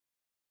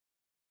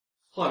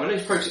Hi, my name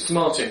is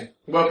ProTipsterMartin.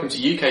 Welcome to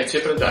UK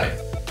Tip of the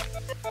Day.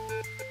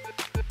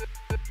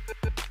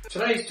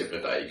 Today's Tip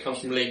of the Day comes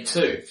from League 2.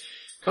 It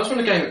comes from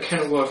a game at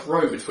Kenilworth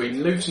Road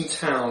between Luton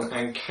Town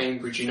and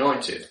Cambridge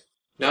Utd.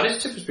 Now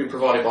this tip has been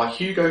provided by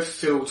Hugo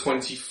Phil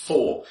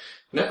 24,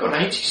 and they've got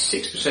an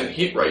 86%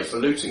 hit rate for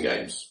Luton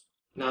games.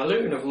 Now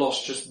Luton have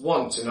lost just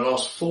once in the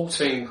last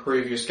 14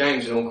 previous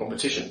games in all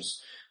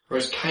competitions,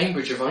 whereas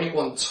Cambridge have only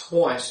won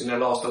twice in their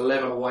last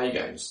 11 away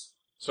games.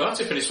 So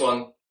that's it for this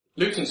one.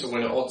 Luton to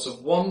win at odds of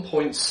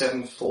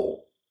 1.74.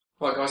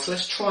 Right guys, so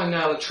let's try and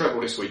nail the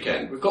treble this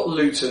weekend. We've got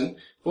Luton,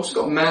 we've also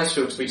got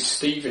Mansfield to beat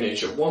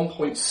Stevenage at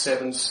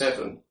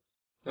 1.77.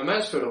 Now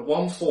Mansfield have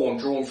won 4 and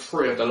drawn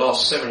 3 of their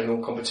last 7 in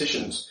all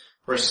competitions,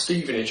 whereas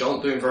Stevenage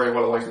aren't doing very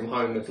well away from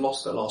home, they've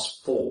lost their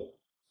last 4.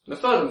 And the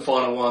third and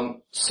final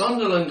one,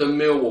 Sunderland and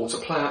Millwall to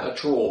play out a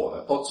draw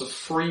at odds of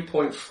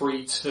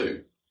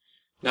 3.32.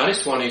 Now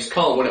this one is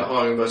can't win at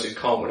home versus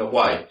can't win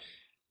away.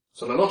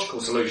 So the logical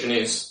solution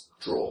is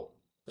draw.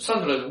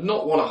 Sunderland have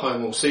not won at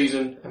home all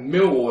season, and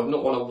Millwall have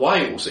not won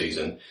away all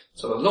season,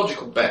 so the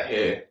logical bet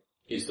here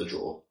is the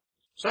draw.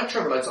 So that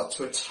treble adds up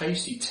to a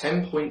tasty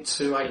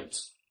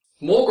 10.28.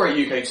 More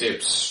great UK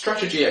tips,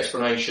 strategy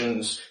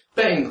explanations,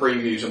 betting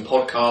previews and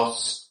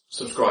podcasts,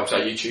 subscribe to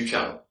our YouTube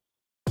channel.